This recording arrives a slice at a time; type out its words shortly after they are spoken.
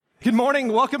Good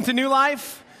morning. Welcome to New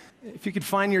Life. If you could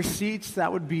find your seats,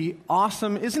 that would be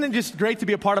awesome. Isn't it just great to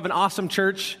be a part of an awesome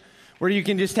church where you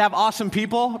can just have awesome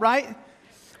people, right?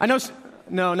 I know,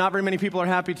 no, not very many people are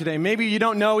happy today. Maybe you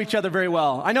don't know each other very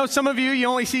well. I know some of you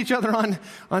only see each other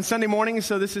on Sunday mornings,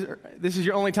 so this is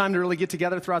your only time to really get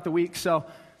together throughout the week. So,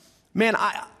 man,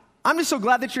 I'm just so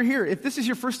glad that you're here. If this is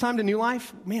your first time to New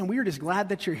Life, man, we are just glad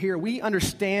that you're here. We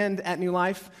understand at New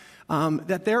Life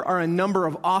that there are a number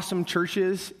of awesome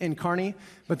churches in Kearney,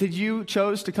 but that you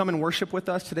chose to come and worship with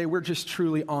us today, we're just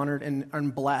truly honored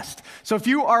and blessed. So if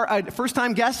you are a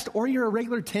first-time guest or you're a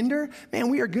regular tender, man,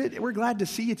 we are good. We're glad to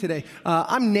see you today.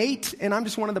 I'm Nate, and I'm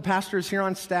just one of the pastors here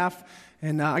on staff,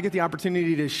 and I get the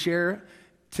opportunity to share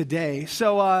today.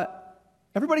 So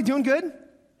everybody doing good?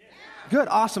 Yeah. Good,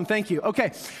 awesome, thank you.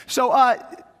 Okay, so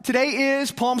today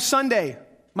is Palm Sunday.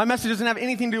 My message doesn't have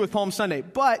anything to do with Palm Sunday,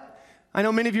 but I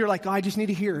know many of you are like, I just need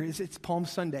to hear, it's Palm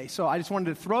Sunday. So I just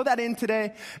wanted to throw that in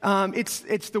today.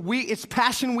 It's the week, it's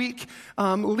Passion Week,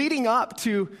 leading up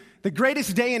to the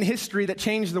greatest day in history that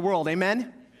changed the world.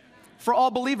 Amen? For all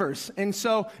believers. And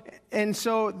so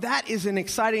that is an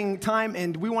exciting time,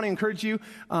 and we want to encourage you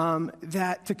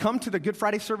that to come to the Good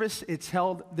Friday service. It's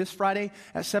held this Friday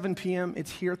at 7 p.m.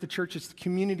 It's here at the church. It's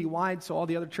community-wide, so all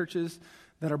the other churches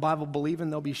that are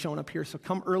Bible-believing, they'll be showing up here. So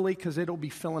come early because it'll be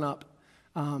filling up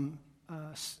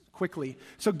quickly.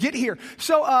 So get here.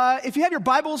 So if you have your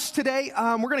Bibles today,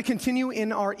 we're going to continue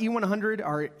in our E100,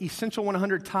 our Essential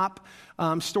 100 top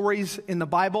stories in the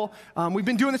Bible. We've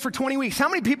been doing this for 20 weeks. How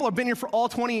many people have been here for all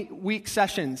 20-week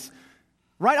sessions?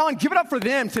 Right on. Give it up for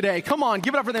them today. Come on,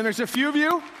 give it up for them. There's a few of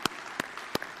you.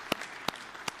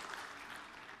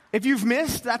 If you've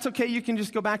missed, that's okay. You can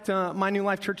just go back to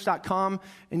mynewlifechurch.com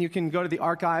and you can go to the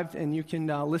archive and you can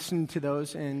listen to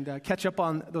those and catch up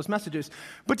on those messages.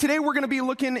 But today we're going to be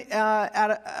looking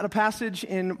at a passage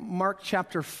in Mark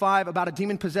chapter 5 about a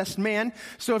demon-possessed man.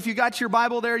 So if you got your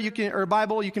Bible there, you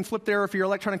can flip there. If your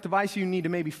electronic device, you need to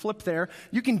maybe flip there.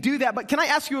 You can do that. But can I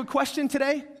ask you a question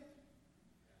today?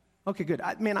 Okay, good.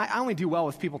 I only do well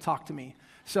if people talk to me.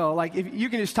 So, like, if you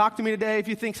can just talk to me today. If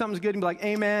you think something's good, and be like,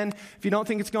 amen. If you don't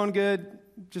think it's going good,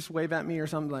 just wave at me or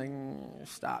something like,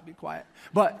 stop, be quiet.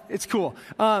 But it's cool.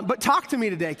 But talk to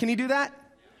me today. Can you do that?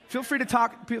 Feel free to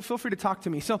talk to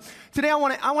me. So today I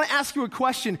want to ask you a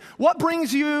question. What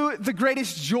brings you the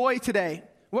greatest joy today?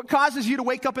 What causes you to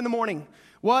wake up in the morning?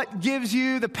 What gives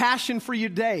you the passion for your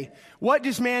day? What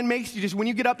just, makes you just, when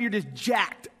you get up, you're just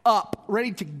jacked up,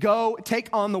 ready to go, take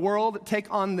on the world,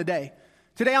 take on the day?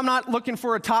 Today, I'm not looking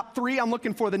for a top 3. I'm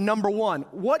looking for the number 1.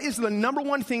 What is the number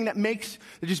 1 thing that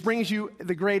just brings you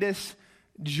the greatest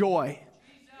joy?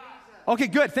 Okay,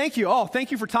 good. Thank you. Oh,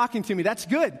 thank you for talking to me. That's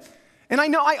good. And I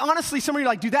know, honestly, some of you are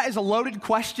like, dude, that is a loaded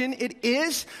question. It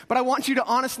is, but I want you to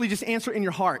honestly just answer it in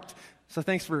your heart. So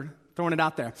thanks for throwing it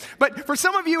out there. But for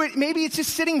some of you, maybe it's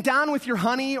just sitting down with your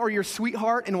honey or your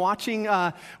sweetheart and watching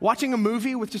a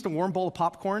movie with just a warm bowl of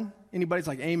popcorn. Anybody's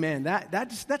like, amen.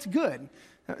 That's good.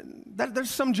 There's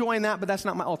some joy in that, but that's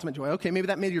not my ultimate joy. Okay, maybe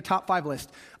that made your top 5 list.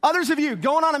 Others of you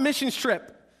going on a missions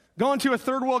trip, going to a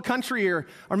third world country or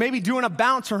maybe doing a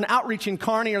bounce or an outreach in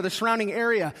Kearney or the surrounding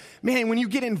area. Man, when you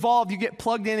get involved, you get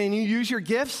plugged in and you use your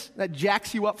gifts, that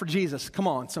jacks you up for Jesus. Come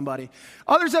on, somebody.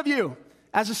 Others of you,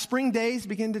 as the spring days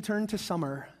begin to turn to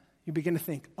summer, you begin to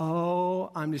think,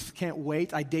 can't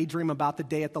wait. I daydream about the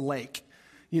day at the lake.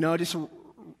 Just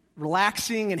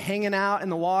relaxing and hanging out in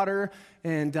the water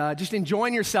and just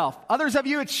enjoying yourself. Others of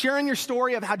you, it's sharing your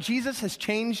story of how Jesus has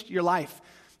changed your life.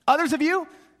 Others of you,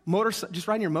 just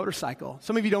riding your motorcycle.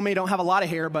 Some of you don't have a lot of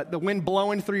hair, but the wind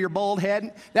blowing through your bald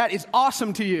head, that is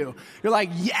awesome to you. You're like,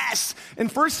 yes! In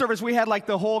first service, we had like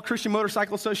the whole Christian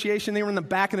Motorcycle Association. They were in the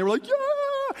back and they were like,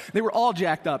 yeah! They were all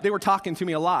jacked up. They were talking to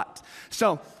me a lot.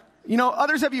 So,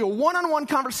 others of you, a one-on-one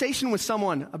conversation with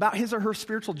someone about his or her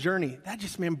spiritual journey, that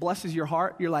just, blesses your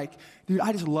heart. You're like, dude,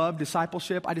 I just love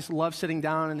discipleship. I just love sitting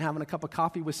down and having a cup of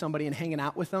coffee with somebody and hanging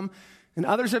out with them. And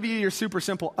others of you, you're super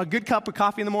simple. A good cup of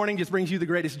coffee in the morning just brings you the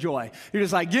greatest joy. You're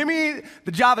just like, give me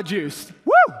the Java juice.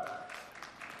 Woo!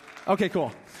 Okay,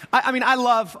 cool.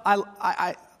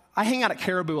 I hang out at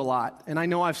Caribou a lot, and I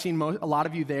know I've seen a lot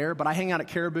of you there, but I hang out at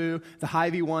Caribou, the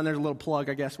Hy-Vee one, there's a little plug,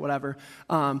 I guess, whatever.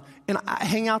 And I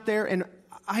hang out there, and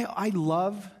I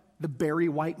love the berry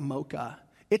white mocha.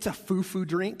 It's a foo-foo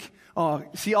drink.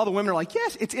 See, all the women are like,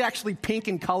 yes, it's actually pink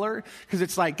in color, because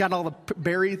it's like got all the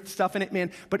berry stuff in it,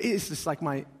 man. But it is just like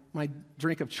my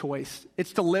drink of choice.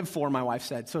 It's to live for, my wife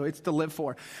said, so it's to live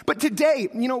for. But today,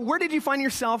 where did you find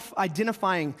yourself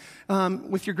identifying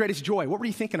with your greatest joy? What were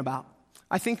you thinking about?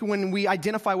 I think when we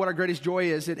identify what our greatest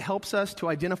joy is, it helps us to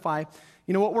identify,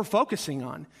 what we're focusing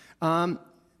on.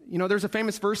 You know, there's a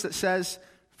famous verse that says,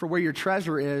 for where your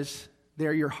treasure is,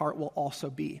 there your heart will also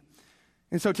be.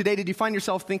 And so today, did you find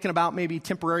yourself thinking about maybe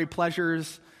temporary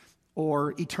pleasures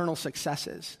or eternal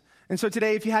successes? And so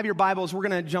today, if you have your Bibles, we're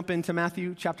going to jump into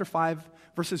Matthew chapter 5,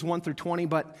 verses 1 through 20,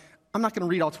 but I'm not going to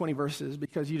read all 20 verses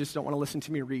because you just don't want to listen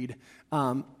to me read.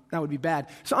 That would be bad.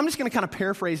 So I'm just going to kind of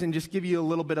paraphrase and just give you a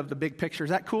little bit of the big picture. Is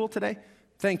that cool today?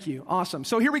 Thank you. Awesome.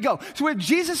 So here we go. So we have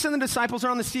Jesus and the disciples are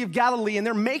on the Sea of Galilee, and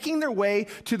they're making their way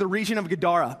to the region of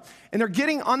Gadara. And they're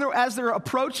getting on there, as they're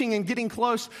approaching and getting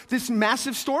close, this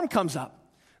massive storm comes up.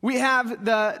 We have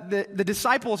the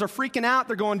disciples are freaking out.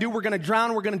 They're going, dude, we're going to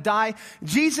drown. We're going to die.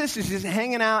 Jesus is just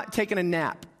hanging out, taking a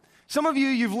nap. Some of you,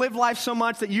 you've lived life so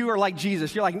much that you are like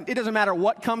Jesus. You're like, it doesn't matter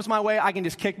what comes my way. I can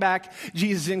just kick back.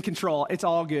 Jesus is in control. It's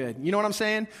all good. You know what I'm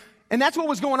saying? And that's what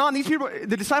was going on. These people,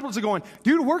 the disciples are going,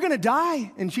 dude, we're going to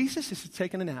die. And Jesus is just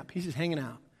taking a nap. He's just hanging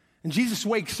out. And Jesus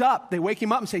wakes up. They wake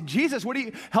him up and say, Jesus,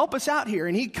 help us out here.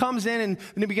 And he comes in and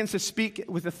he begins to speak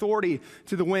with authority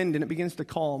to the wind, and it begins to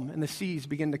calm, and the seas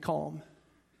begin to calm.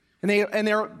 And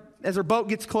as their boat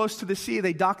gets close to the sea,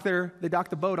 they dock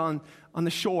the boat on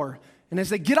the shore. And as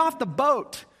they get off the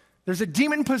boat, there's a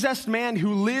demon-possessed man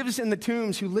who lives in the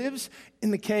tombs, who lives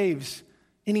in the caves.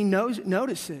 And he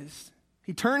notices.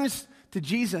 He turns to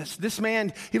Jesus. This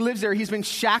man, he lives there. He's been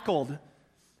shackled.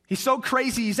 He's so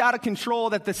crazy, he's out of control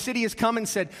that the city has come and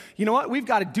said, you know what, we've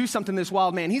got to do something to this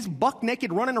wild man. He's buck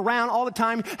naked, running around all the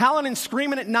time, howling and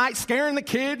screaming at night, scaring the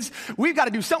kids. We've got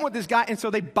to do something with this guy. And so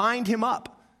they bind him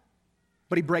up.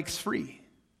 But he breaks free.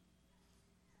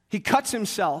 He cuts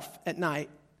himself at night.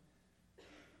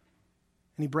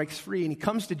 And he breaks free. And he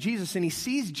comes to Jesus, and he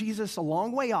sees Jesus a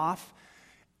long way off.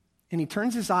 And he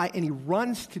turns his eye, and he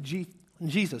runs to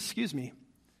Jesus.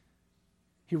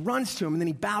 He runs to him, and then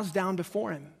he bows down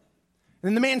before him. And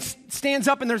then the man stands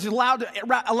up, and there's a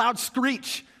loud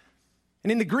screech.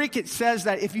 And in the Greek, it says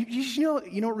that if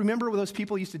remember when those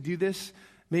people used to do this?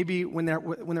 Maybe when there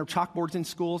were chalkboards in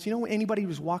schools. You know when anybody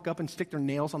would just walk up and stick their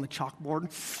nails on the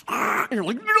chalkboard? And you're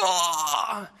like,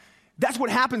 ah! That's what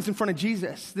happens in front of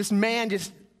Jesus. This man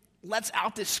just lets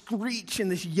out this screech and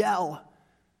this yell.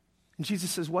 And Jesus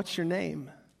says, what's your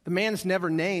name? The man's never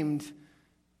named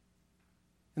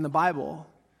in the Bible,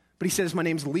 but he says, my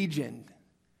name's Legion.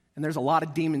 And there's a lot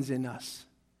of demons in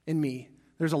me.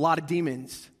 There's a lot of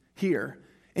demons here.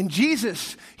 And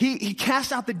Jesus, he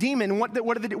casts out the demon. And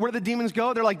where do the demons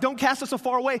go? They're like, don't cast us so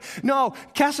far away. No,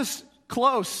 cast us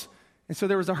close. And so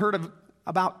there was a herd of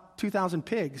about 2,000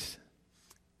 pigs.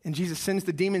 And Jesus sends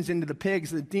the demons into the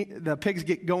pigs. The pigs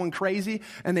get going crazy,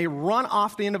 and they run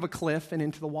off the end of a cliff and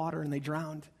into the water, and they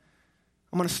drowned.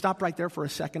 I'm going to stop right there for a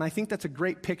second. I think that's a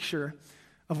great picture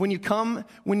of when you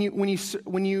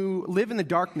live in the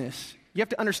darkness, you have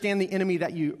to understand the enemy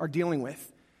that you are dealing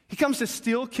with. He comes to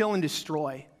steal, kill, and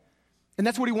destroy. And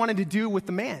that's what he wanted to do with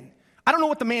the man. I don't know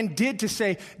what the man did to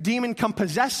say, demon, come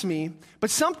possess me, but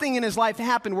something in his life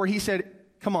happened where he said,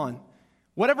 come on.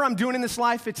 Whatever I'm doing in this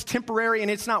life, it's temporary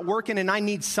and it's not working, and I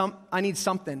need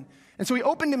something. And so he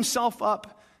opened himself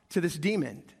up to this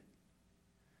demon.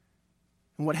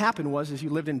 And what happened was he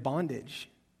lived in bondage.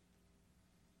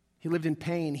 He lived in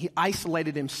pain. He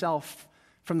isolated himself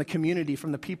from the community,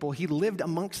 from the people. He lived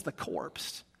amongst the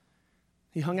corpse.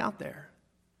 He hung out there.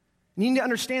 And you need to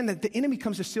understand that the enemy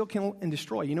comes to steal, kill, and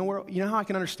destroy. You know how I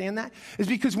can understand that? Is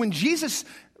because when Jesus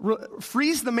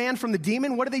frees the man from the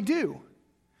demon, what do?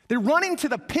 They run into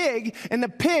the pig, and the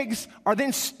pigs are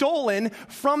then stolen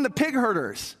from the pig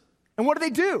herders. And what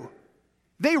do?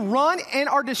 They run and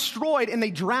are destroyed, and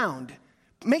they drowned.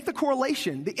 Make the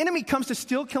correlation. The enemy comes to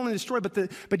steal, kill, and destroy,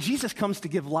 but Jesus comes to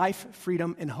give life,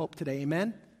 freedom, and hope today.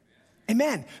 Amen?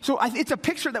 Amen. So it's a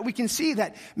picture that we can see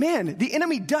that, man, the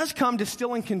enemy does come to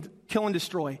steal and kill and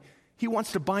destroy. He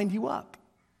wants to bind you up,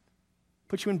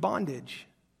 put you in bondage.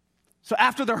 So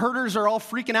after the herders are all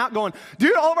freaking out going,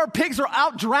 dude, all of our pigs are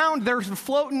out drowned. They're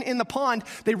floating in the pond.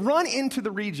 They run into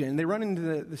the region. They run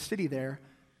into the city there. And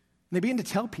they begin to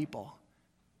tell people,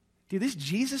 dude, this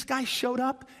Jesus guy showed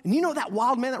up. And you know that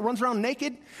wild man that runs around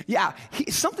naked? Yeah,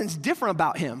 something's different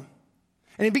about him.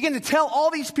 And he began to tell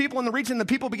all these people in the region. The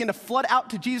people begin to flood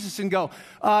out to Jesus and go,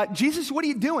 Jesus, what are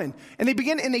you doing? And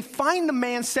they find the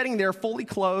man sitting there fully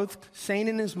clothed, sane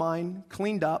in his mind,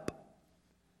 cleaned up.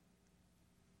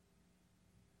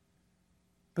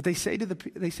 But they say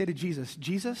to Jesus,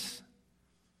 Jesus,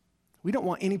 we don't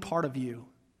want any part of you.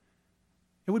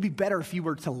 It would be better if you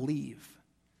were to leave.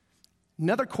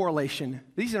 Another correlation,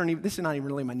 this is not even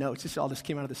really my notes. This all just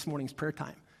came out of this morning's prayer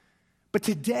time. But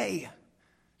today,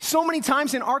 so many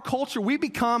times in our culture,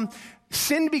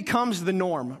 sin becomes the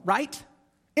norm, right?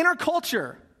 In our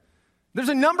culture. There's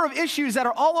a number of issues that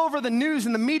are all over the news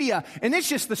and the media, and it's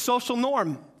just the social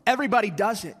norm. Everybody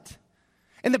does it.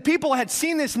 And the people had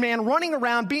seen this man running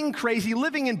around, being crazy,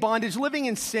 living in bondage, living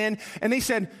in sin, and they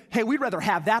said, hey, we'd rather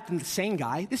have that than the sane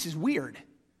guy. This is weird.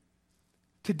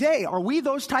 Today, are we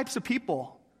those types of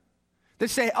people that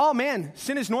say, oh man,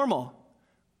 sin is normal?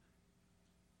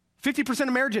 50%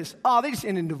 of marriages, oh, they just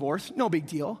end in divorce, no big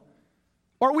deal.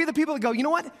 Or are we the people that go, you know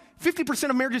what?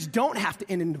 50% of marriages don't have to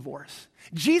end in divorce.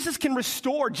 Jesus can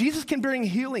restore. Jesus can bring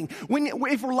healing.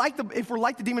 If we're like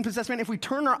the demon-possessed man, if we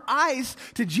turn our eyes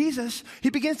to Jesus, he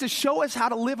begins to show us how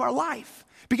to live our life.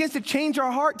 Begins to change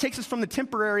our heart, takes us from the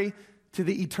temporary to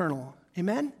the eternal.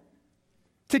 Amen?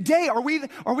 Today, are we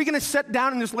going to sit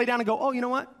down and just lay down and go, oh, you know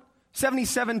what?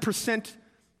 77%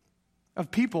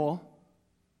 of people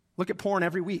look at porn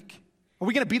every week. Are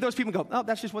we going to be those people and go, oh,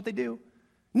 that's just what they do?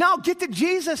 No, get to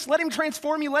Jesus. Let him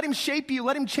transform you. Let him shape you.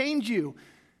 Let him change you.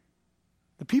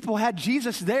 The people had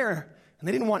Jesus there, and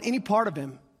they didn't want any part of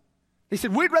him. They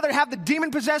said, we'd rather have the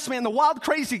demon-possessed man, the wild,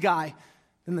 crazy guy,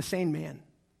 than the sane man.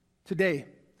 Today,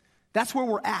 that's where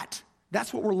we're at.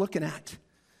 That's what we're looking at.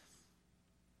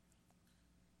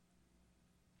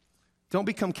 Don't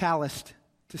become calloused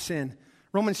to sin.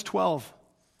 Romans 12,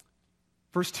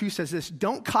 verse 2 says this,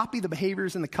 don't copy the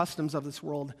behaviors and the customs of this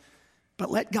world, but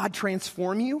let God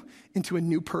transform you into a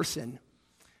new person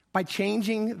by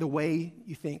changing the way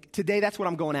you think. Today, that's what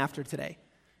I'm going after today.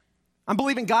 I'm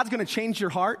believing God's going to change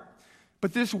your heart,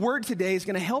 but this word today is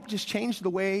going to help just change the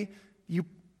way you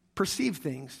perceive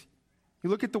things. You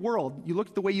look at the world. You look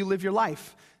at the way you live your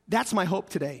life. That's my hope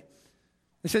today.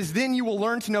 It says, then you will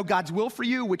learn to know God's will for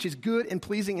you, which is good and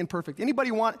pleasing and perfect.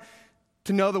 Anybody want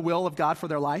to know the will of God for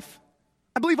their life?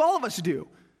 I believe all of us do.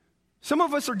 Some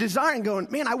of us are desiring, going,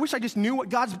 man, I wish I just knew what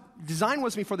God's design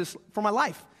was for my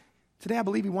life. Today, I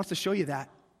believe he wants to show you that.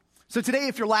 So today,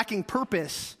 if you're lacking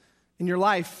purpose in your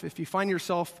life, if you find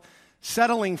yourself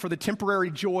settling for the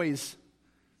temporary joys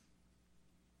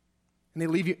and they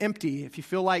leave you empty, if you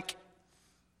feel like,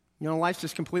 life's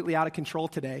just completely out of control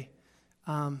today,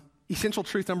 essential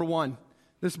truth number one,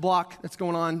 this block that's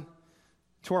going on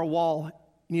to our wall,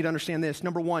 you need to understand this.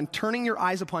 Number one, turning your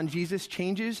eyes upon Jesus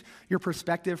changes your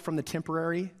perspective from the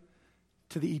temporary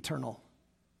to the eternal.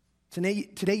 Today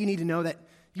you need to know that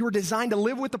you were designed to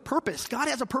live with a purpose. God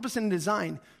has a purpose and a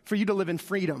design for you to live in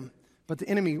freedom, but the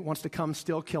enemy wants to come,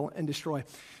 steal, kill, and destroy.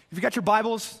 If you got your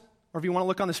Bibles, or if you want to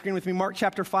look on the screen with me, Mark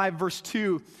chapter 5, verse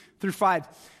 2 through 5.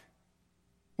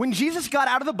 When Jesus got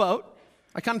out of the boat,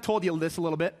 I kind of told you this a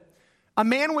little bit, a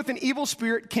man with an evil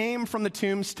spirit came from the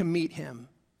tombs to meet him.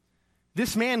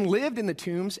 This man lived in the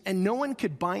tombs, and no one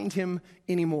could bind him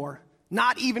anymore,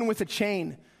 not even with a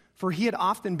chain, for he had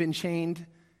often been chained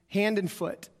hand and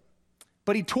foot.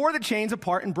 But he tore the chains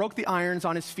apart and broke the irons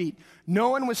on his feet.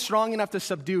 No one was strong enough to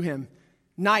subdue him.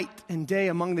 Night and day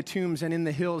among the tombs and in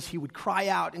the hills, he would cry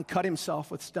out and cut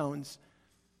himself with stones.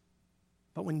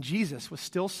 But when Jesus was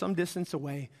still some distance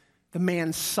away, the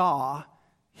man saw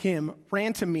him,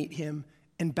 ran to meet him,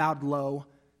 and bowed low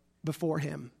before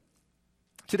him.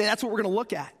 Today, that's what we're going to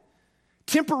look at.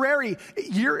 Temporary,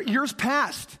 years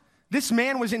past, this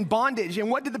man was in bondage, and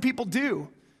what did the people do?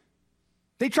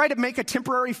 They tried to make a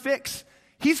temporary fix.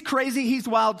 He's crazy, he's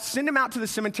wild, send him out to the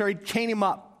cemetery, chain him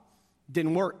up.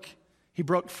 Didn't work. He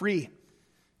broke free.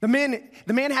 The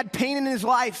man had pain in his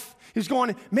life. He was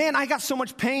going, man, I got so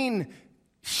much pain,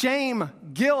 shame,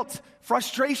 guilt,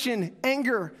 frustration,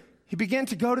 anger. He began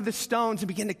to go to the stones and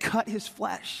began to cut his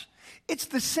flesh. It's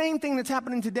the same thing that's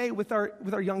happening today with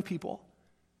our young people.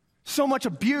 So much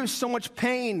abuse, so much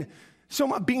pain, so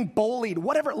much being bullied,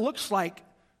 whatever it looks like.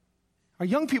 Our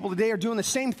young people today are doing the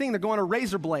same thing. They're going to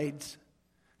razor blades,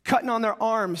 cutting on their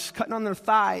arms, cutting on their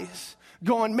thighs,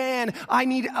 going, man, I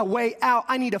need a way out.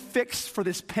 I need a fix for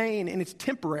this pain, and it's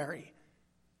temporary.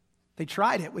 They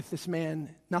tried it with this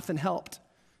man. Nothing helped.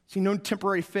 See, no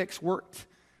temporary fix worked.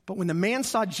 But when the man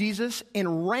saw Jesus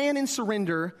and ran in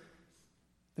surrender,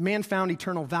 the man found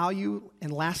eternal value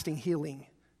and lasting healing.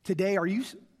 Today, are you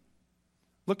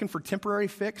looking for temporary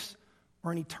fix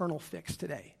or an eternal fix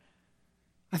today?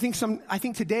 I think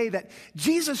today that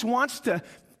Jesus wants to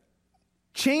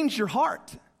change your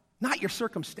heart, not your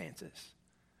circumstances.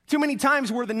 Too many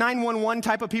times we're the 911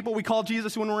 type of people. We call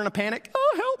Jesus when we're in a panic.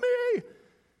 Oh, help me.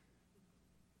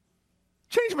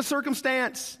 Change my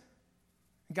circumstance.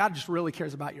 God just really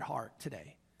cares about your heart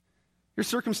today. Your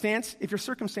circumstance, if your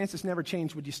circumstances never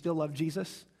change, would you still love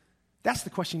Jesus? That's the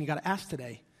question you got to ask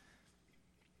today.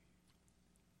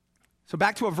 So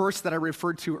back to a verse that I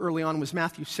referred to early on was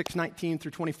Matthew 6:19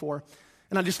 through 24.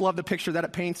 And I just love the picture that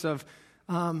it paints of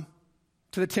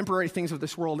to the temporary things of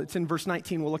this world. It's in verse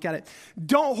 19. We'll look at it.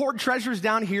 Don't hoard treasures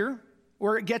down here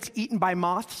where it gets eaten by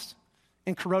moths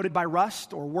and corroded by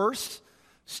rust, or worse,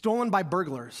 stolen by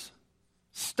burglars.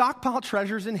 Stockpile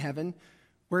treasures in heaven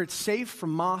where it's safe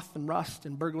from moth and rust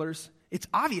and burglars. It's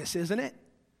obvious, isn't it?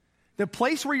 The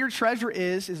place where your treasure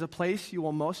is a place you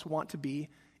will most want to be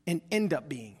and end up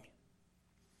being.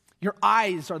 Your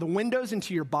eyes are the windows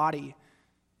into your body.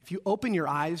 If you open your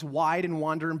eyes wide and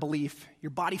wander in belief, your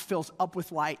body fills up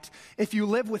with light. If you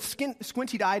live with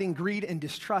squinty-eyed in greed and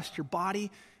distrust, your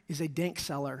body is a dank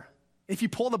cellar. If you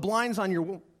pull the blinds on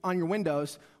your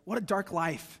windows, what a dark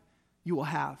life you will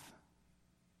have.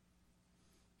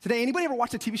 Today, anybody ever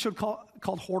watched a TV show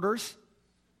called Hoarders?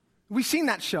 We've seen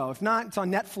that show. If not, it's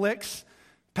on Netflix,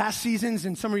 past seasons,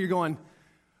 and some of you are going,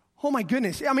 oh my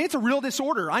goodness. I mean, it's a real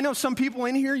disorder. I know some people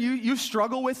in here, you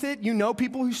struggle with it. You know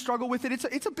people who struggle with it.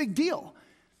 It's a big deal.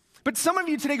 But some of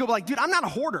you today go like, dude, I'm not a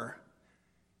hoarder.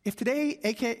 If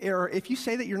you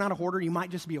say that you're not a hoarder, you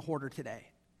might just be a hoarder today.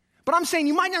 But I'm saying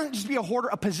you might not just be a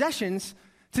hoarder of possessions.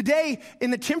 Today,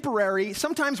 in the temporary,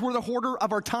 sometimes we're the hoarder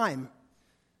of our time.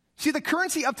 See, the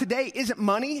currency of today isn't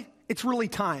money, it's really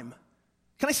time.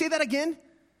 Can I say that again?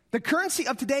 The currency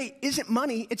of today isn't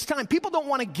money, it's time. People don't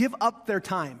want to give up their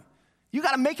time. You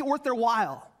got to make it worth their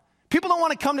while. People don't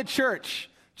want to come to church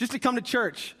just to come to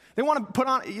church. They want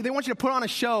you to put on a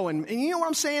show, and you know what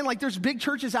I'm saying? Like, there's big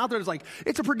churches out there that's like,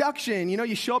 it's a production. You know,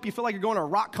 you show up, you feel like you're going to a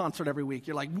rock concert every week.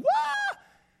 You're like, what?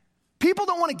 People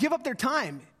don't want to give up their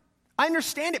time. I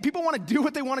understand it. People want to do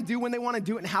what they want to do when they want to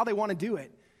do it and how they want to do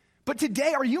it. But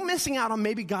today, are you missing out on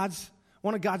maybe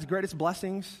one of God's greatest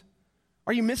blessings?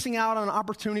 Are you missing out on an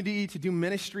opportunity to do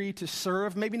ministry, to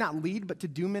serve, maybe not lead, but to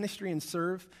do ministry and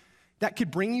serve that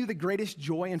could bring you the greatest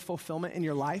joy and fulfillment in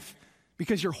your life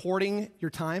because you're hoarding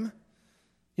your time?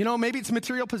 You know, maybe it's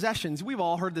material possessions. We've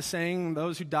all heard the saying,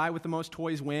 those who die with the most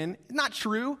toys win. Not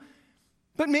true,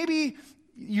 but maybe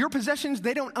your possessions,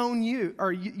 they don't own you,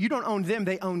 or you don't own them,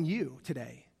 they own you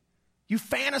today. You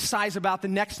fantasize about the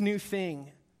next new thing,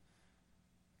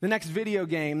 the next video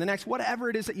game, the next whatever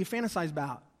it is that you fantasize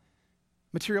about.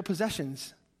 Material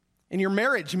possessions. In your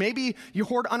marriage, maybe you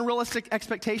hoard unrealistic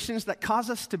expectations that cause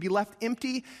us to be left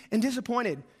empty and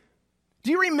disappointed. Do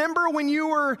you remember when you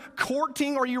were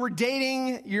courting or you were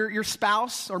dating your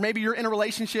spouse, or maybe you're in a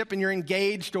relationship and you're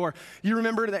engaged, or you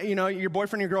remember that, you know, your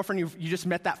boyfriend or your girlfriend, you just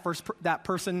met that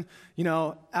person, you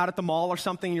know, out at the mall or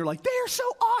something, and you're like, they're so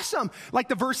awesome. Like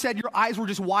the verse said, your eyes were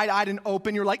just wide-eyed and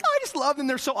open. You're like, oh, I just love them.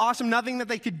 They're so awesome. Nothing that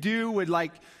they could do would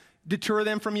like deter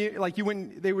them from you. Like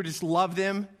they would just love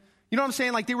them. You know what I'm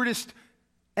saying? Like they were just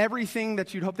everything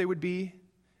that you'd hope they would be.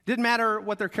 Didn't matter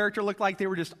what their character looked like. They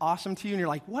were just awesome to you. And you're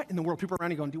like, what in the world? People around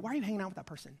you going, dude, why are you hanging out with that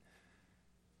person?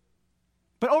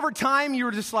 But over time, you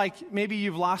were just like, maybe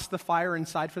you've lost the fire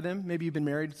inside for them. Maybe you've been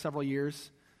married several years.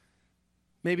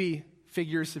 Maybe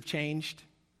figures have changed.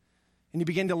 And you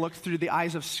begin to look through the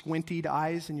eyes of squinted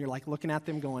eyes, and you're like looking at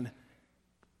them going,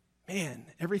 man,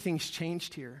 everything's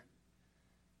changed here.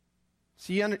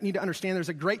 So you need to understand there's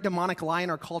a great demonic lie in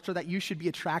our culture that you should be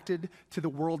attracted to the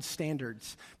world's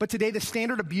standards. But today, the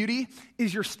standard of beauty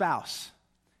is your spouse.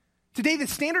 Today, the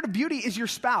standard of beauty is your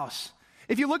spouse.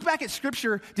 If you look back at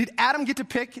Scripture, did Adam get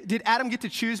to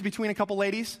choose between a couple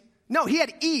ladies? No, he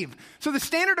had Eve. So the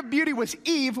standard of beauty was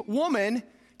Eve, woman.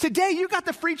 Today, you got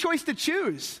the free choice to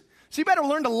choose. So you better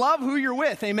learn to love who you're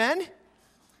with, amen?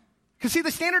 Because see,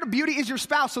 the standard of beauty is your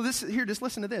spouse. So just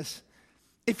listen to this.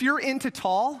 If you're into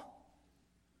tall,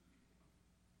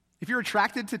 if you're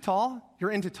attracted to tall,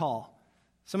 you're into tall.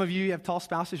 Some of you have tall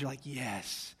spouses, you're like,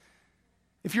 yes.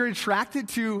 If you're attracted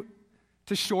to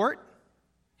short,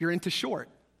 you're into short.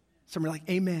 Some are like,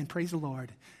 amen, praise the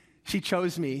Lord. She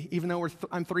chose me, even though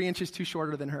I'm 3 inches too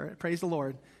shorter than her. Praise the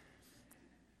Lord.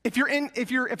 If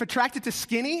attracted to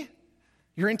skinny,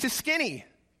 you're into skinny.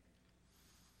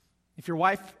 If your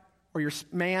wife or your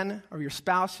man or your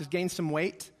spouse has gained some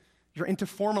weight, you're into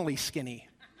formally skinny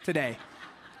today.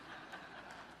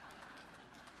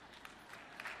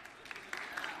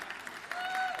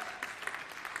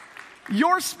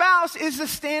 Your spouse is the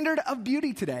standard of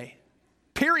beauty today,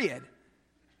 period.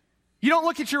 You don't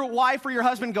look at your wife or your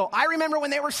husband and go, I remember when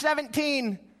they were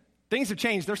 17. Things have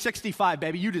changed. They're 65,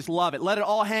 baby. You just love it. Let it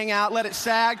all hang out. Let it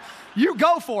sag. You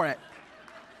go for it.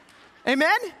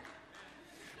 Amen?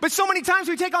 But so many times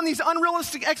we take on these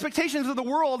unrealistic expectations of the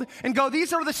world and go,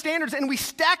 these are the standards, and we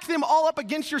stack them all up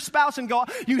against your spouse and go,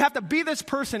 you have to be this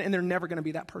person, and they're never going to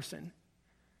be that person.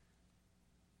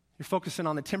 You're focusing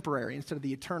on the temporary instead of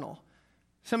the eternal.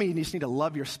 Some of you just need to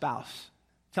love your spouse.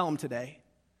 Tell them today.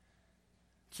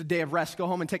 It's a day of rest. Go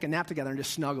home and take a nap together and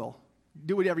just snuggle.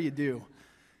 Do whatever you do.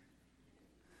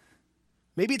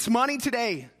 Maybe it's money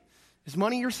today. Is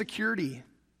money your security?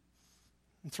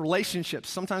 It's relationships.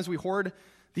 Sometimes we hoard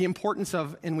the importance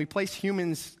of, and we place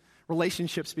humans'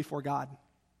 relationships before God.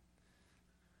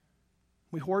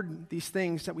 We hoard these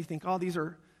things that we think, oh, these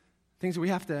are things that we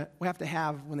have to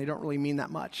have when they don't really mean that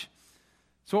much.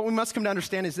 So what we must come to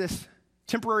understand is this: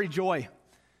 temporary joy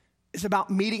is about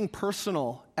meeting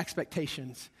personal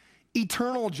expectations.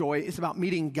 Eternal joy is about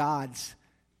meeting God's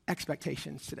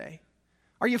expectations today.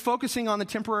 Are you focusing on the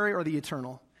temporary or the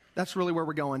eternal? That's really where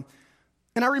we're going.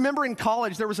 And I remember in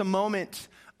college, there was a moment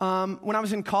when I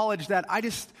was in college that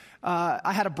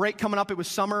I had a break coming up. It was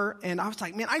summer, and I was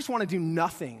like, man, I just want to do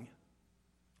nothing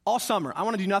all summer. I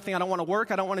want to do nothing. I don't want to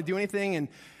work. I don't want to do anything. And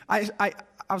I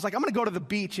was like, I'm going to go to the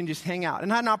beach and just hang out.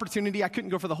 And I had an opportunity. I couldn't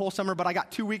go for the whole summer, but I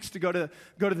got 2 weeks to go to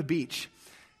the beach.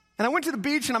 And I went to the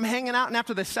beach, and I'm hanging out, and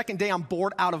after the second day, I'm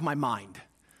bored out of my mind.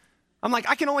 I'm like,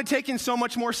 I can only take in so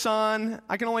much more sun.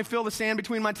 I can only feel the sand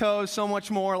between my toes so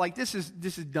much more. Like, this is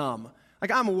dumb.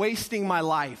 Like, I'm wasting my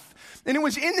life. And it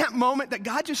was in that moment that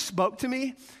God just spoke to me.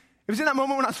 It was in that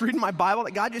moment when I was reading my Bible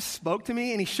that God just spoke to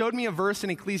me, and he showed me a verse in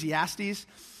Ecclesiastes.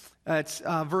 It's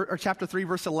chapter 3,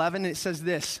 verse 11, and it says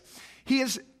this: He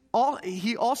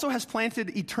also has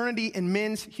planted eternity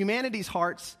in humanity's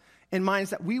hearts and minds,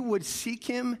 that we would seek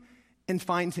him and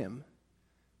find him.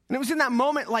 And it was in that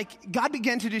moment, like, God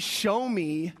began to just show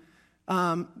me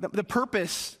the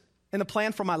purpose and the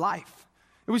plan for my life.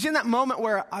 It was in that moment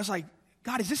where I was like,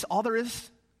 God, is this all there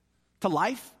is to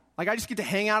life? Like, I just get to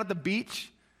hang out at the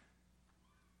beach?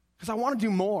 Because I want to do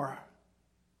more.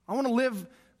 I want to live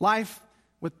life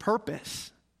with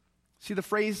purpose. See, the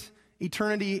phrase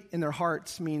eternity in their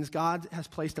hearts means God has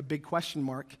placed a big question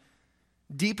mark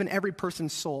deep in every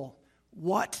person's soul.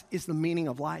 What is the meaning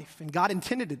of life? And God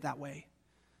intended it that way.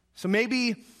 So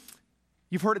maybe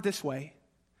you've heard it this way: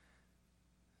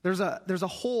 there's a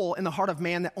hole in the heart of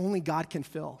man that only God can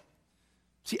fill.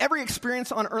 See, every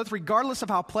experience on earth, regardless of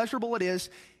how pleasurable it is,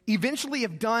 eventually,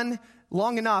 if done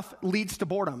long enough, leads to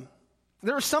boredom.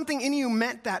 There is something in you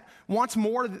meant that wants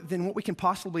more than what we can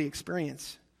possibly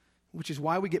experience, which is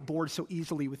why we get bored so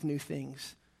easily with new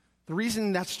things. The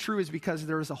reason that's true is because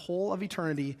there is a hole of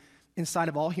eternity inside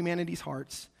of all humanity's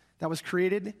hearts that what's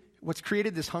created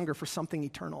this hunger for something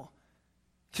eternal.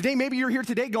 Today, maybe you're here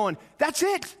today going, that's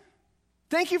it.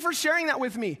 Thank you for sharing that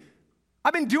with me.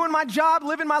 I've been doing my job,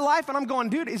 living my life, and I'm going,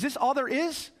 dude, is this all there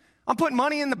is? I'm putting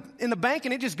money in the bank,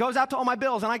 and it just goes out to all my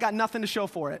bills, and I got nothing to show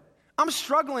for it. I'm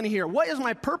struggling here. What is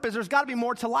my purpose? There's got to be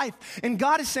more to life. And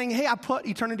God is saying, hey, I put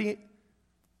eternity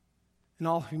in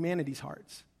all humanity's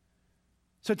hearts.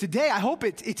 So today, I hope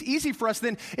it's easy for us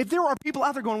then. If there are people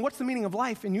out there going, what's the meaning of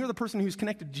life? And you're the person who's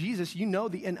connected to Jesus, you know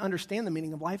and understand the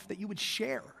meaning of life, that you would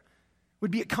share.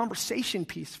 Would be a conversation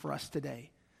piece for us today.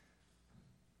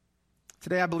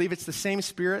 Today, I believe it's the same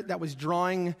spirit that was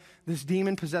drawing this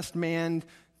demon-possessed man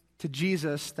to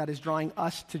Jesus that is drawing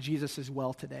us to Jesus as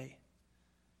well today.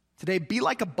 Today, be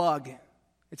like a bug.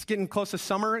 It's getting close to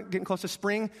summer, getting close to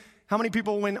spring. How many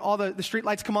people, when all the street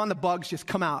lights come on, the bugs just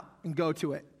come out and go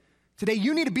to it? Today,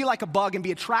 you need to be like a bug and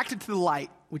be attracted to the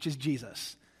light, which is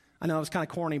Jesus. I know it was kind of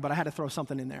corny, but I had to throw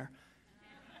something in there.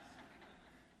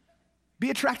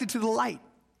 Be attracted to the light.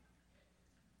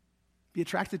 Be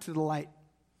attracted to the light.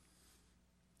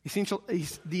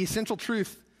 The essential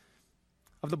truth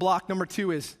of the block number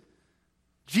 2 is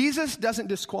Jesus doesn't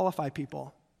disqualify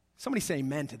people. Somebody say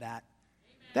amen to that. Amen.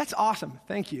 That's awesome.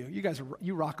 Thank you. You guys,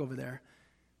 you rock over there.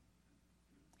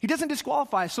 He doesn't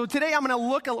disqualify. So today we're going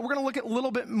to look at a little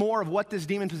bit more of what this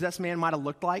demon-possessed man might have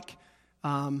looked like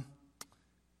and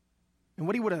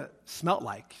what he would have smelt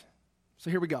like.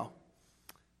 So here we go.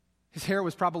 His hair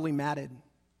was probably matted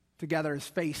together. His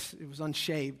face, it was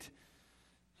unshaved.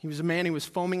 He was a man who was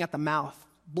foaming at the mouth.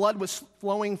 Blood was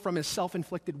flowing from his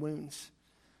self-inflicted wounds.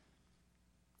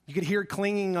 You could hear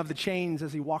clinging of the chains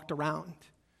as he walked around.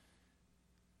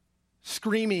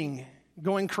 Screaming,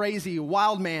 going crazy, a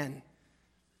wild man.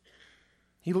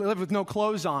 He lived with no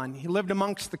clothes on. He lived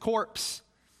amongst the corpse.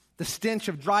 The stench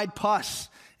of dried pus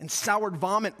and soured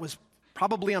vomit was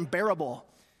probably unbearable.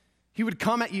 He would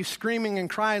come at you screaming and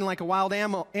crying like a wild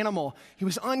animal. He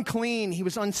was unclean. He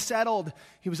was unsettled.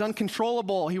 He was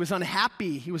uncontrollable. He was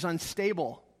unhappy. He was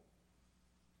unstable.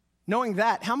 Knowing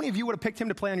that, how many of you would have picked him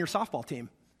to play on your softball team?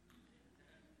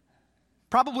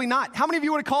 Probably not. How many of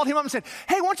you would have called him up and said,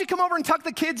 hey, why don't you come over and tuck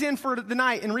the kids in for the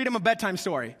night and read them a bedtime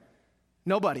story?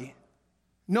 Nobody.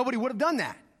 Nobody would have done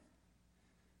that.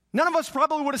 None of us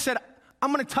probably would have said,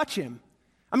 I'm going to touch him.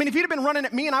 I mean, if he'd have been running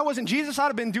at me and I wasn't Jesus, I'd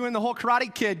have been doing the whole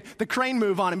Karate Kid, the crane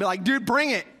move on him, be like, dude, bring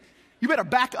it. You better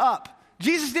back up.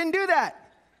 Jesus didn't do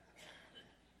that.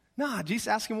 Nah, Jesus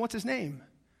asked him what's his name.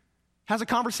 Has a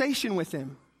conversation with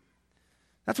him.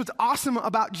 That's what's awesome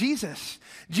about Jesus.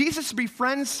 Jesus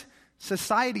befriends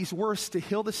society's worst to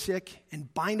heal the sick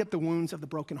and bind up the wounds of the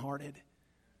brokenhearted.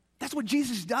 That's what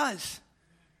Jesus does.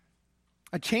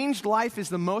 A changed life is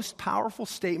the most powerful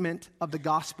statement of the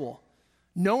gospel.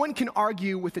 No one can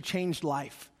argue with a changed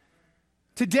life.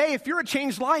 Today, if you're a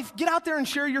changed life, get out there and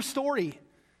share your story.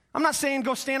 I'm not saying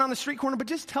go stand on the street corner, but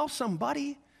just tell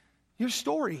somebody your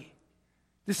story.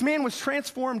 This man was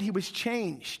transformed. He was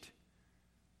changed.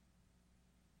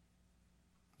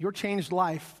 Your changed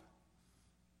life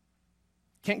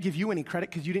can't give you any credit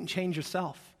because you didn't change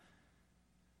yourself.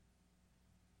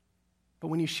 But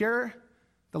when you share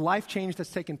the life change that's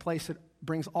taken place, it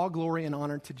brings all glory and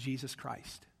honor to Jesus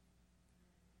Christ.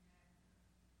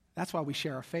 That's why we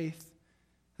share our faith.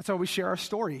 That's why we share our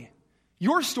story.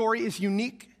 Your story is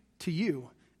unique to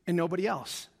you and nobody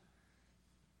else.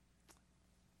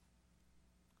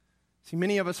 See,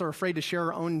 many of us are afraid to share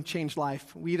our own changed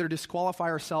life. We either disqualify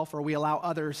ourselves or we allow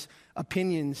others'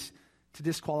 opinions to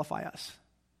disqualify us.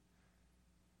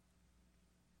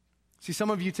 See, some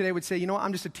of you today would say, you know what,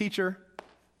 I'm just a teacher.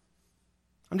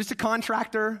 I'm just a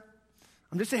contractor.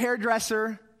 I'm just a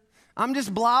hairdresser. I'm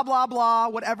just blah, blah, blah,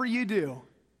 whatever you do.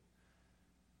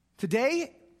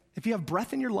 Today, if you have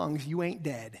breath in your lungs, you ain't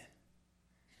dead.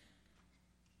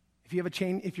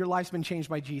 If your life's been changed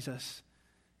by Jesus,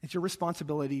 it's your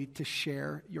responsibility to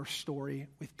share your story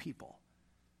with people.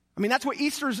 I mean, that's what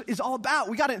Easter is all about.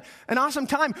 We got an awesome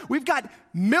time. We've got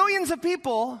millions of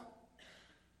people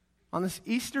on this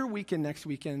Easter weekend next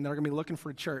weekend that are going to be looking for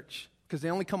a church because they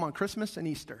only come on Christmas and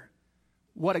Easter.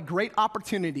 What a great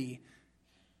opportunity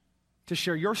to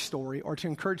share your story or to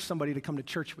encourage somebody to come to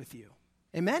church with you.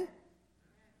 Amen?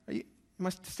 Am I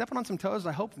stepping on some toes?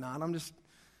 I hope not. I'm just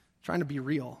trying to be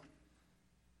real.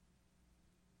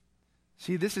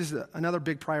 See, this is another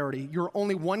big priority. You're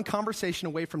only one conversation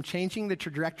away from changing the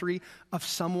trajectory of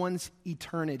someone's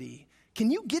eternity.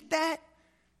 Can you get that?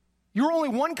 You're only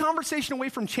one conversation away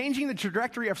from changing the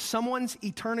trajectory of someone's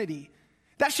eternity.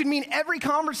 That should mean every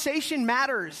conversation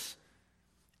matters.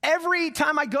 Every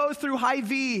time I go through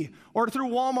Hy-Vee or through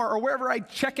Walmart or wherever I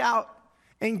check out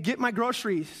and get my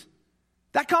groceries,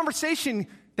 that conversation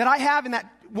that I have in that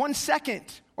 1 second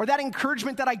or that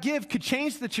encouragement that I give could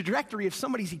change the trajectory of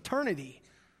somebody's eternity.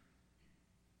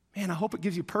 Man, I hope it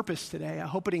gives you purpose today. I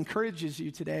hope it encourages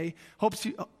you today.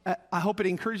 I hope it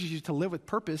encourages you to live with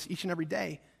purpose each and every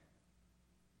day.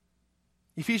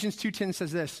 Ephesians 2:10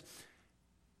 says this,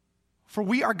 "For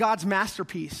we are God's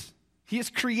masterpiece. He has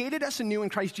created us anew in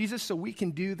Christ Jesus so we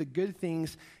can do the good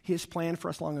things he has planned for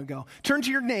us long ago." Turn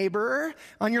to your neighbor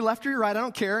on your left or your right, I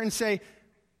don't care, and say,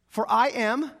 "For I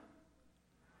am..."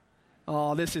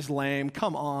 Oh, this is lame.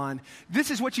 Come on.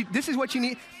 This is what you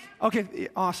need. Okay,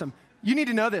 awesome. You need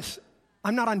to know this.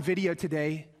 I'm not on video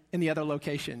today in the other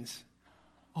locations.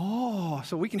 Oh,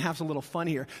 so we can have some little fun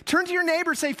here. Turn to your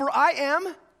neighbor and say, "For I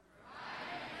am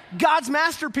God's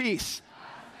masterpiece."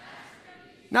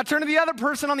 Now turn to the other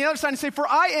person on the other side and say, "For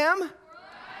I am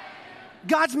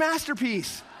God's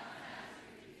masterpiece."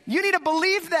 You need to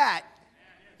believe that.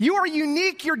 You are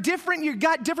unique, you're different, you've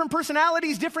got different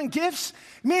personalities, different gifts.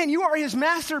 Man, you are his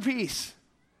masterpiece.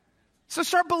 So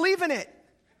start believing it.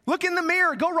 Look in the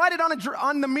mirror. Go write it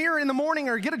on the mirror in the morning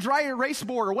or get a dry erase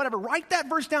board or whatever. Write that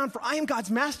verse down, "For I am God's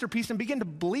masterpiece," and begin to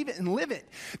believe it and live it.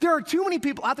 There are too many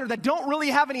people out there that don't really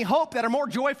have any hope that are more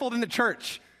joyful than the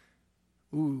church.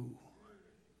 Ooh.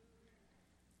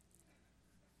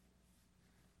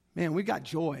 Man, we got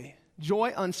joy.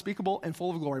 Joy unspeakable and full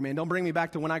of glory, man. Don't bring me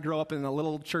back to when I grew up in a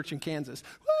little church in Kansas.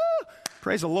 Woo!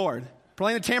 Praise the Lord.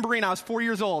 Playing the tambourine, I was 4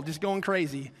 years old, just going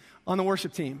crazy on the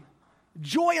worship team.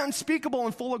 Joy unspeakable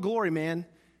and full of glory, man.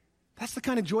 That's the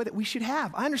kind of joy that we should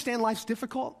have. I understand life's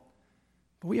difficult,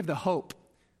 but we have the hope.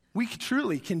 We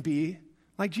truly can be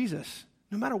like Jesus.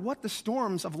 No matter what the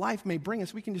storms of life may bring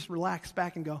us, we can just relax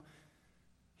back and go,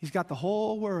 he's got the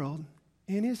whole world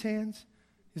in his hands.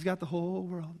 He's got the whole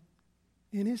world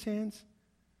in his hands.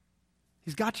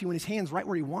 He's got you in his hands right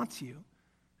where he wants you.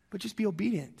 But just be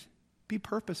obedient. Be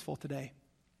purposeful today.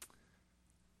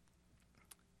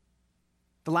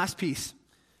 The last piece,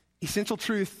 essential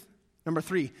truth number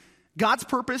 3. God's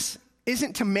purpose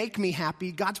isn't to make me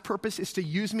happy. God's purpose is to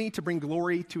use me to bring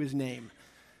glory to his name.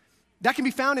 That can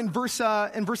be found in verse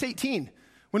 18.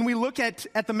 When we look at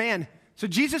the man. So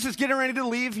Jesus is getting ready to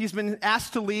leave. He's been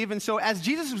asked to leave. And so as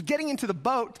Jesus was getting into the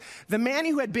boat, the man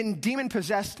who had been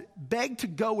demon-possessed begged to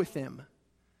go with him.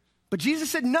 But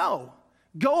Jesus said, "No,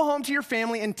 go home to your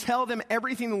family and tell them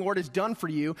everything the Lord has done for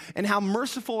you and how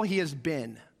merciful he has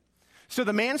been." So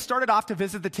the man started off to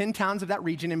visit the 10 towns of that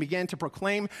region and began to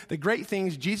proclaim the great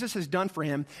things Jesus has done for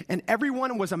him, and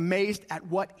everyone was amazed at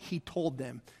what he told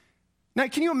them. Now,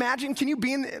 can you imagine?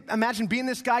 Imagine being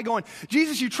this guy going,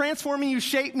 Jesus, you transform me, you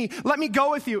shape me, let me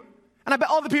go with you. And I bet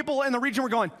all the people in the region were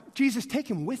going, Jesus, take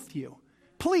him with you.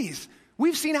 Please.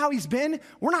 We've seen how he's been.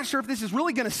 We're not sure if this is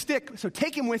really going to stick, so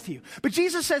take him with you. But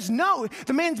Jesus says, no.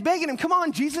 The man's begging him, come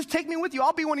on, Jesus, take me with you.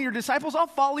 I'll be one of your disciples. I'll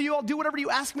follow you. I'll do whatever you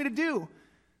ask me to do.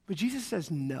 But Jesus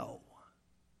says no.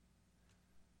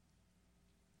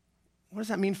 What does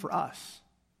that mean for us?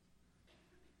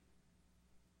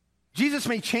 Jesus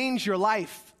may change your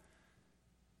life.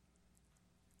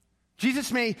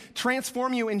 Jesus may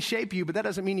transform you and shape you, but that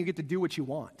doesn't mean you get to do what you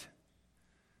want.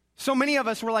 So many of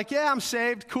us were like, yeah, I'm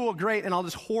saved, cool, great, and I'll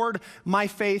just hoard my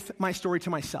faith, my story to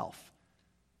myself.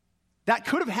 That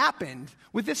could have happened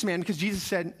with this man because Jesus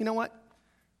said, you know what?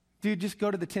 Dude, just go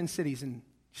to the 10 cities and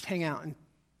just hang out and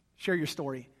share your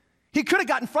story. He could have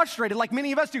gotten frustrated like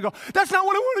many of us do, go, that's not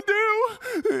what I want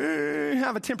to do.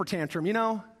 Have a temper tantrum,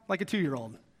 like a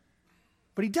 2-year-old.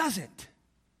 But he doesn't.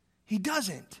 He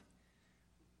doesn't.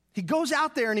 He goes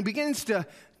out there and he begins to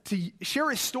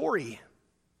share his story.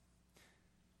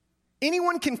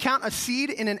 Anyone can count a seed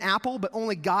in an apple, but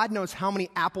only God knows how many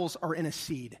apples are in a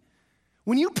seed.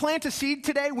 When you plant a seed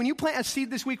today, when you plant a seed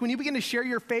this week, when you begin to share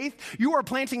your faith, you are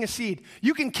planting a seed.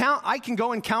 You can count, I can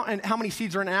go and count how many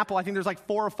seeds are in an apple. I think there's like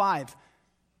 4 or 5.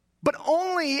 But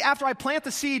only after I plant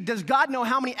the seed does God know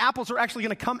how many apples are actually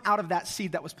going to come out of that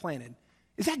seed that was planted.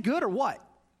 Is that good or what?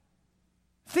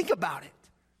 Think about it.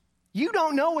 You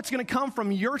don't know what's going to come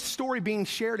from your story being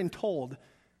shared and told.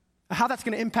 How that's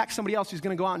going to impact somebody else who's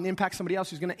going to go out and impact somebody else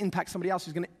who's going to impact somebody else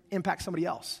who's going to impact somebody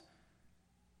else.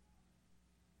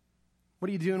 What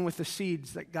are you doing with the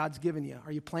seeds that God's given you?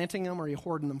 Are you planting them or are you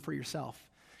hoarding them for yourself?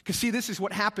 Because see, this is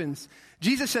what happens.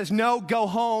 Jesus says, no, go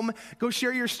home, go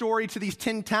share your story to these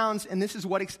 10 towns, and this is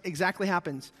what exactly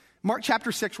happens. Mark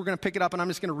chapter 6, we're going to pick it up, and I'm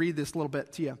just going to read this a little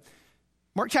bit to you.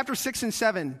 Mark chapter 6 and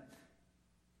 7.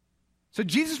 So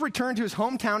Jesus returned to his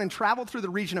hometown and traveled through the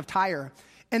region of Tyre,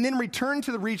 and then returned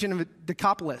to the region of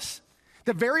Decapolis,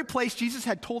 the very place Jesus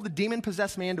had told the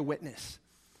demon-possessed man to witness.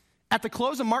 At the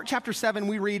close of Mark chapter 7,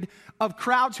 we read of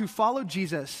crowds who followed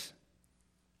Jesus.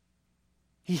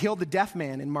 He healed the deaf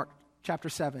man in Mark chapter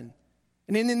 7.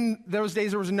 And then in those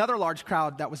days, there was another large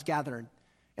crowd that was gathered.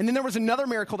 And then there was another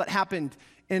miracle that happened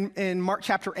in Mark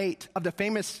chapter 8 of the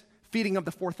famous feeding of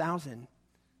the 4,000.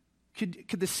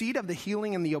 Could the seed of the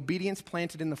healing and the obedience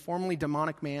planted in the formerly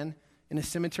demonic man in a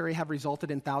cemetery have resulted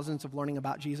in thousands of learning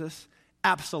about Jesus?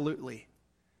 Absolutely.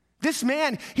 This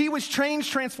man, he was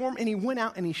changed, transformed, and he went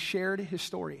out and he shared his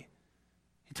story.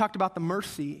 He talked about the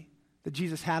mercy that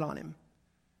Jesus had on him.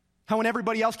 How when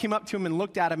everybody else came up to him and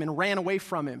looked at him and ran away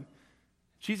from him,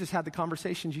 Jesus had the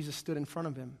conversation. Jesus stood in front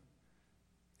of him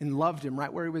and loved him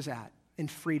right where he was at and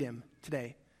freed him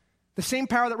today. The same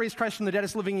power that raised Christ from the dead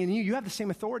is living in you. You have the same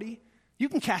authority. You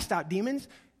can cast out demons.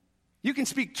 You can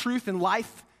speak truth and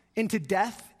life into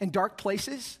death and dark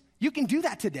places. You can do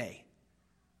that today.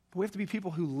 But we have to be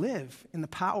people who live in the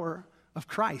power of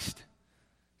Christ.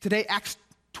 Today, Acts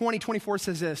 20:24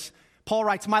 says this. Paul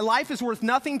writes, my life is worth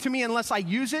nothing to me unless I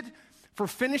use it for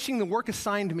finishing the work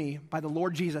assigned me by the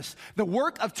Lord Jesus, the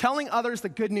work of telling others the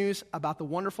good news about the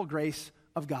wonderful grace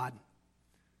of God.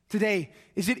 Today,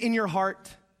 is it in your heart?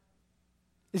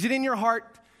 Is it in your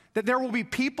heart that there will be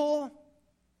people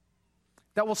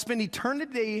that will spend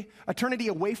eternity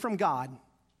away from God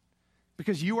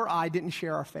because you or I didn't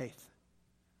share our faith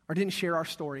or didn't share our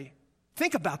story?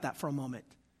 Think about that for a moment.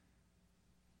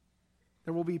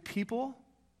 There will be people,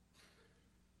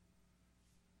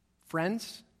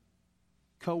 friends,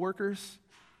 coworkers,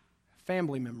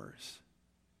 family members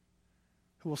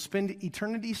who will spend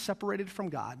eternity separated from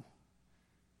God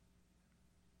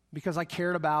because I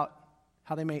cared about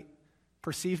how they may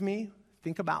perceive me,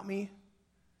 think about me,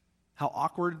 how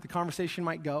awkward the conversation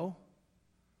might go,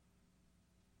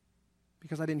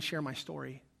 because I didn't share my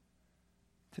story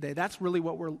today. That's really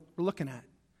what we're looking at.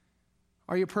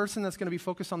 Are you a person that's going to be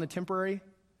focused on the temporary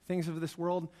things of this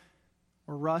world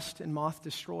where rust and moth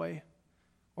destroy?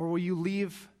 Or will you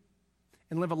leave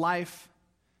and live a life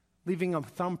leaving a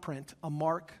thumbprint, a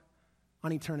mark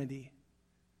on eternity?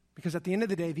 Because at the end of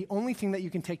the day, the only thing that you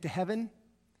can take to heaven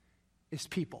is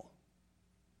people.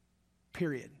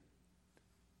 Period.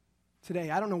 Today,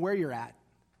 I don't know where you're at.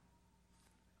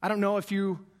 I don't know if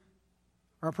you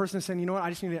are a person saying, you know what, I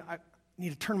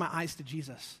need to turn my eyes to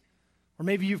Jesus. Or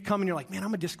maybe you've come and you're like, man,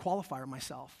 I'm a disqualifier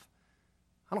myself.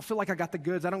 I don't feel like I got the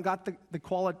goods. I don't got the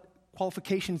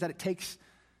qualifications that it takes.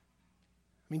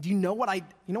 I mean, do you know what I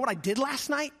did last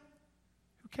night?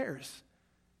 Who cares?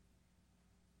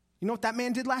 You know what that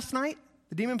man did last night?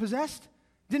 The demon-possessed?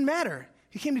 Didn't matter.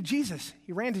 He came to Jesus.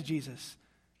 He ran to Jesus.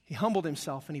 He humbled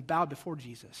himself and he bowed before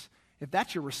Jesus. If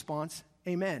that's your response,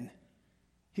 amen.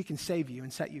 He can save you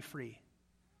and set you free.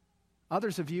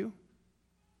 Others of you,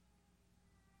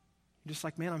 you're just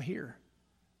like, man, I'm here.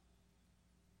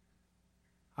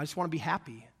 I just want to be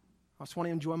happy. I just want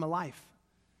to enjoy my life.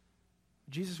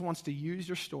 Jesus wants to use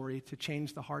your story to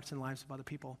change the hearts and lives of other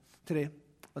people. Today,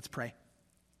 let's pray.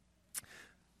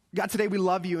 God, today we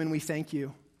love you and we thank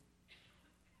you.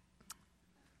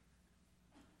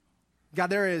 God,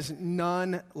 there is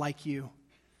none like you.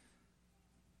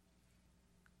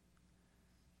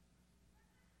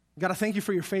 God, I thank you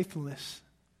for your faithfulness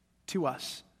to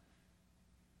us.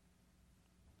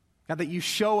 God, that you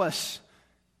show us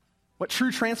what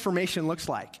true transformation looks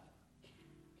like.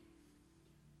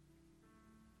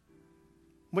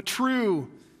 What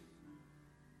true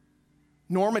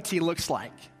normity looks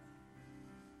like.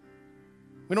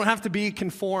 We don't have to be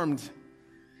conformed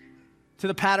to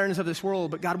the patterns of this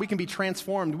world, but God, we can be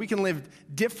transformed. We can live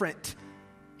different.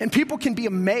 And people can be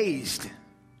amazed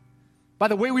by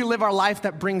the way we live our life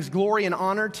that brings glory and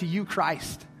honor to you,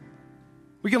 Christ.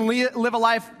 We can live a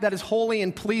life that is holy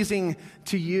and pleasing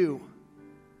to you.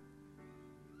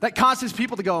 That causes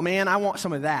people to go, man, I want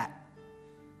some of that.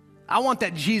 I want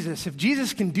that Jesus. If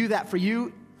Jesus can do that for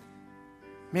you,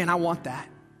 man, I want that.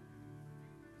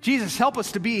 Jesus, help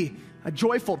us to be a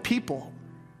joyful people,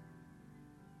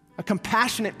 a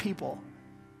compassionate people,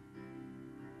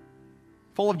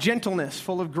 full of gentleness,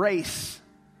 full of grace,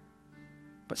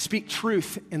 but speak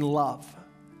truth in love.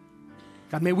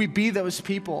 God, may we be those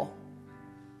people,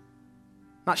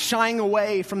 not shying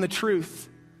away from the truth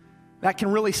that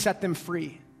can really set them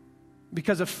free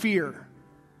because of fear.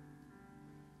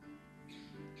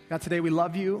 God, today we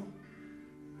love you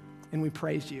and we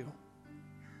praise you.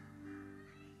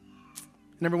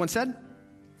 And everyone said,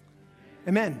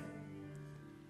 amen.